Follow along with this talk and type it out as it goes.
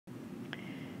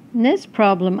In this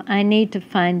problem, I need to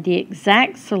find the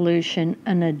exact solution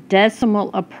and a decimal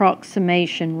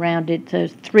approximation rounded to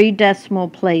 3 decimal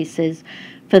places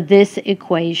for this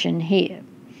equation here.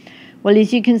 Well,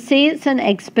 as you can see, it's an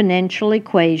exponential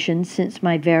equation since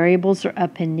my variables are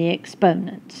up in the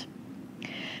exponents.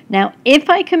 Now, if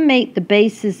I can make the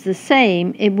bases the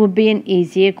same, it will be an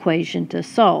easy equation to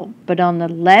solve. But on the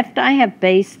left, I have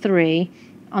base 3.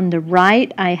 On the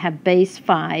right, I have base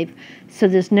 5, so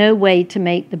there's no way to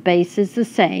make the bases the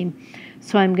same.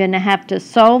 So I'm going to have to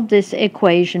solve this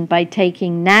equation by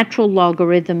taking natural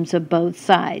logarithms of both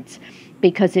sides.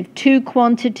 Because if two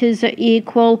quantities are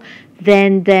equal,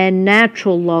 then their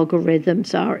natural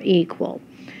logarithms are equal.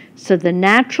 So the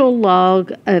natural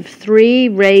log of 3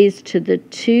 raised to the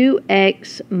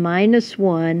 2x minus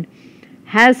 1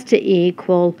 has to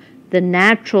equal the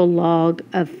natural log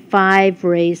of 5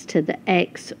 raised to the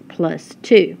x plus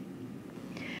 2.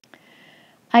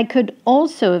 I could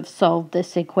also have solved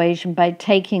this equation by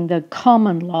taking the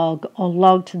common log, or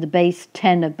log to the base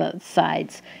 10 of both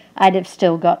sides. I'd have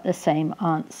still got the same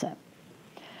answer.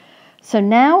 So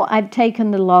now I've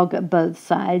taken the log of both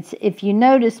sides. If you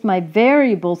notice, my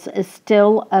variables are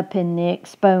still up in the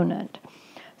exponent.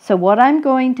 So what I'm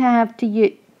going to have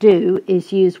to do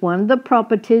is use one of the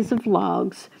properties of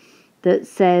logs that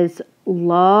says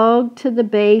log to the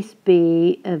base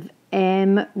b of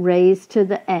m raised to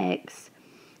the x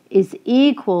is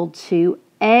equal to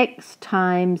x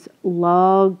times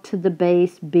log to the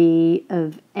base b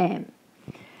of m.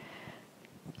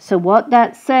 So what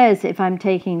that says, if I'm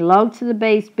taking log to the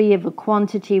base b of a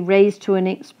quantity raised to an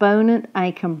exponent,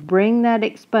 I can bring that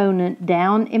exponent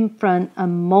down in front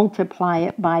and multiply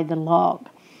it by the log.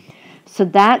 So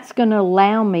that's going to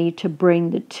allow me to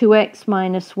bring the 2x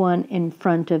minus 1 in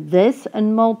front of this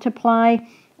and multiply,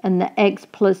 and the x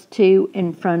plus 2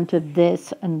 in front of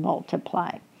this and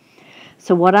multiply.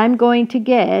 So what I'm going to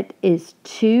get is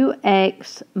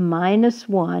 2x minus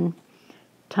 1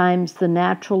 times the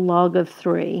natural log of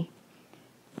 3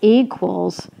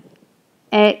 equals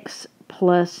x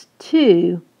plus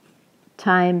 2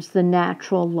 times the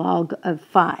natural log of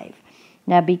 5.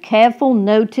 Now be careful,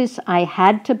 notice I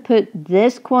had to put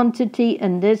this quantity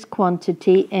and this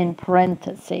quantity in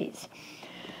parentheses.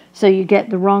 So you get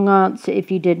the wrong answer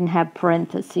if you didn't have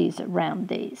parentheses around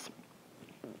these.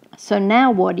 So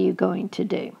now what are you going to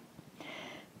do?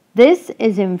 This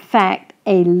is in fact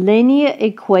a linear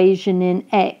equation in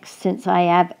x, since I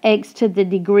have x to the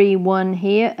degree 1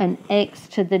 here and x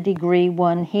to the degree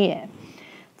 1 here.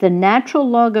 The natural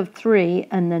log of 3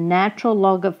 and the natural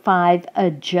log of 5 are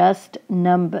just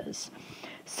numbers.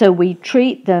 So we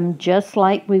treat them just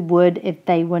like we would if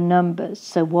they were numbers.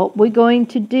 So what we're going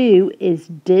to do is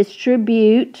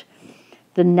distribute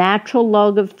the natural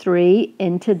log of 3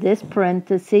 into this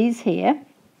parentheses here.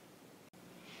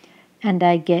 And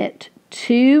I get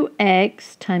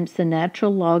 2x times the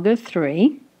natural log of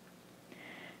 3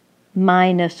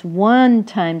 minus 1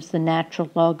 times the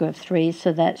natural log of 3,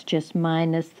 so that's just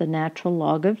minus the natural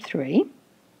log of 3,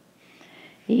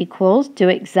 equals, do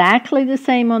exactly the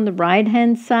same on the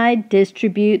right-hand side,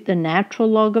 distribute the natural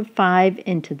log of 5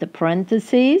 into the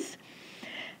parentheses,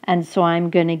 and so I'm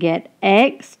going to get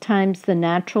x times the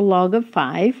natural log of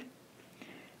 5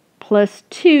 plus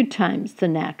 2 times the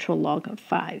natural log of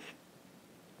 5.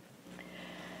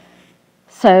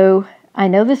 So I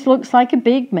know this looks like a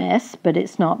big mess, but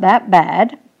it's not that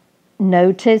bad.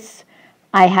 Notice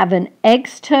I have an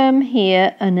x term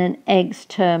here and an x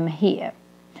term here.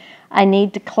 I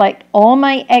need to collect all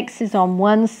my x's on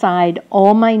one side,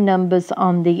 all my numbers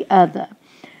on the other.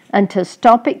 And to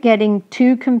stop it getting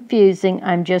too confusing,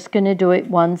 I'm just going to do it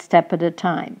one step at a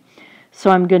time. So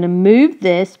I'm going to move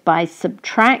this by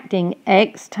subtracting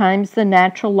x times the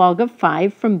natural log of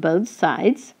 5 from both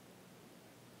sides.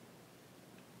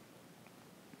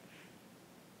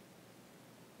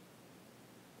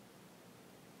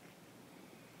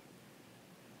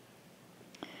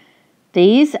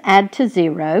 These add to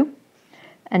 0.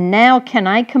 And now can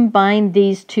I combine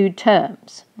these two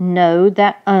terms? No,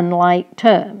 they're unlike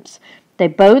terms. They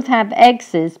both have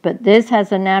x's, but this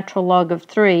has a natural log of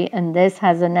 3 and this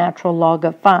has a natural log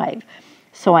of 5.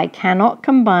 So I cannot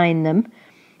combine them.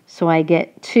 So I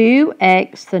get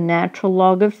 2x, the natural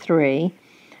log of 3,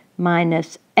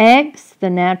 minus x, the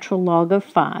natural log of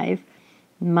 5,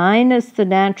 minus the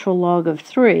natural log of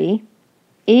 3,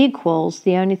 equals,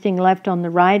 the only thing left on the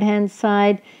right-hand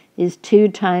side is 2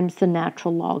 times the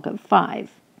natural log of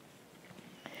 5.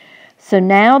 So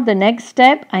now the next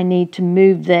step, I need to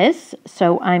move this,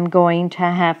 so I'm going to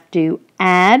have to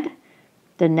add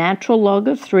the natural log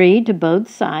of 3 to both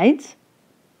sides.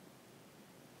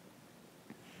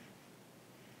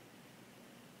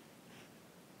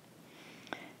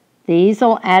 These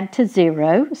will add to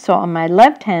 0. So on my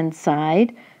left-hand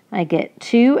side, I get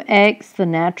 2x, the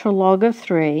natural log of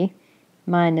 3,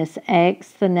 minus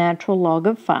x, the natural log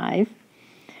of 5,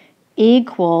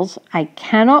 equals, I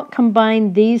cannot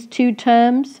combine these two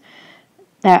terms.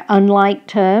 They're unlike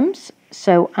terms.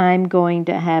 So I'm going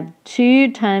to have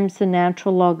 2 times the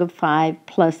natural log of 5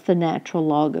 plus the natural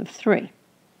log of 3.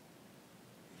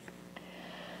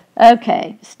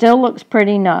 Okay, still looks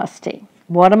pretty nasty.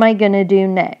 What am I going to do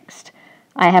next?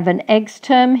 I have an x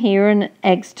term here and an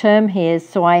x term here,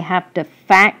 so I have to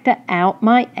factor out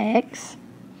my x,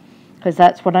 because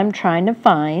that's what I'm trying to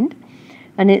find.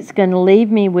 And it's going to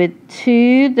leave me with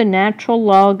 2 the natural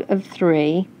log of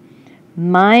 3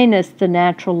 minus the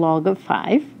natural log of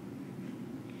 5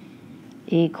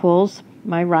 equals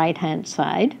my right-hand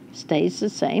side, stays the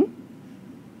same.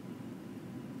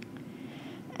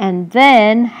 And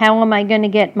then, how am I going to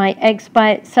get my x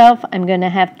by itself? I'm going to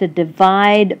have to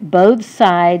divide both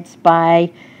sides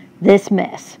by this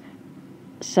mess.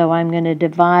 So I'm going to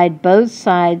divide both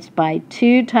sides by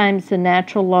 2 times the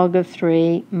natural log of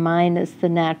 3 minus the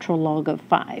natural log of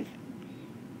 5.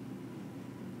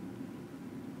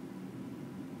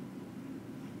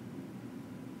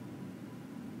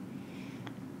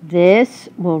 This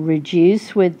will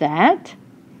reduce with that.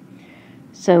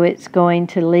 So it's going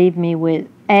to leave me with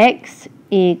x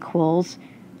equals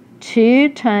 2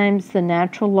 times the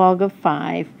natural log of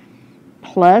 5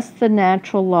 plus the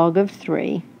natural log of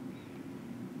 3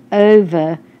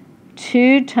 over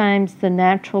 2 times the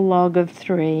natural log of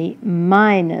 3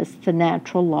 minus the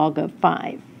natural log of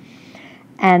 5.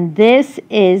 And this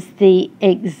is the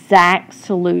exact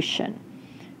solution.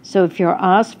 So if you're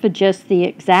asked for just the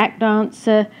exact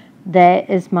answer, there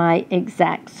is my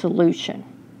exact solution.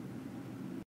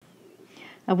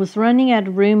 I was running out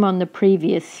of room on the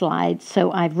previous slide,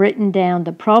 so I've written down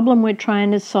the problem we're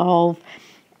trying to solve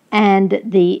and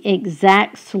the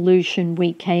exact solution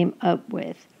we came up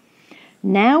with.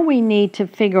 Now we need to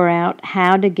figure out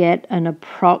how to get an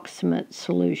approximate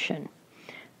solution.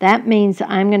 That means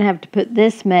I'm going to have to put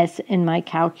this mess in my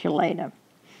calculator.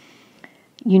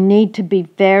 You need to be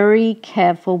very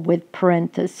careful with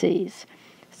parentheses.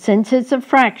 Since it's a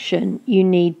fraction, you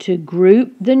need to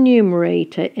group the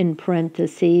numerator in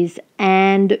parentheses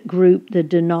and group the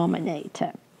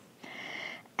denominator.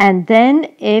 And then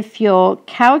if your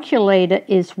calculator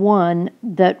is one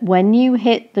that when you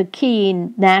hit the key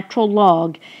natural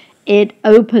log, it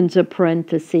opens a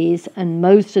parentheses, and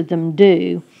most of them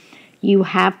do, you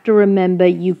have to remember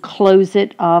you close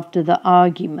it after the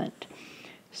argument.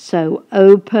 So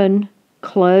open,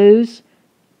 close,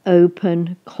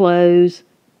 open, close,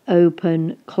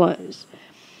 open, close.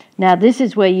 Now this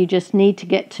is where you just need to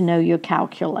get to know your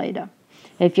calculator.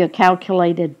 If your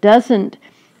calculator doesn't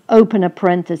open a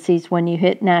parentheses when you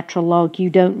hit natural log, you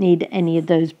don't need any of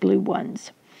those blue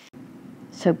ones.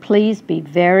 So please be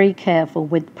very careful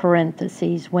with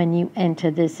parentheses when you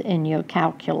enter this in your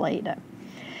calculator.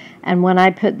 And when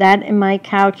I put that in my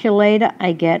calculator,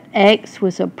 I get x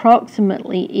was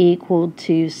approximately equal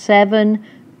to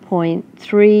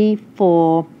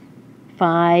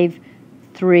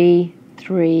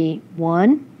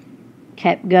 7.345331.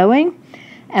 Kept going.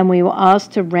 And we were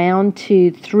asked to round to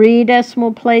 3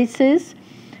 decimal places.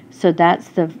 So that's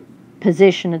the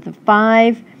position of the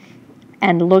 5.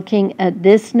 And looking at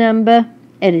this number,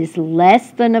 it is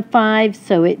less than a 5,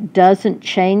 so it doesn't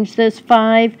change this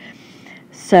 5.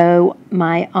 So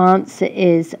my answer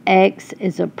is x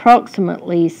is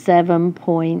approximately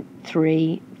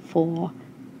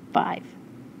 7.345.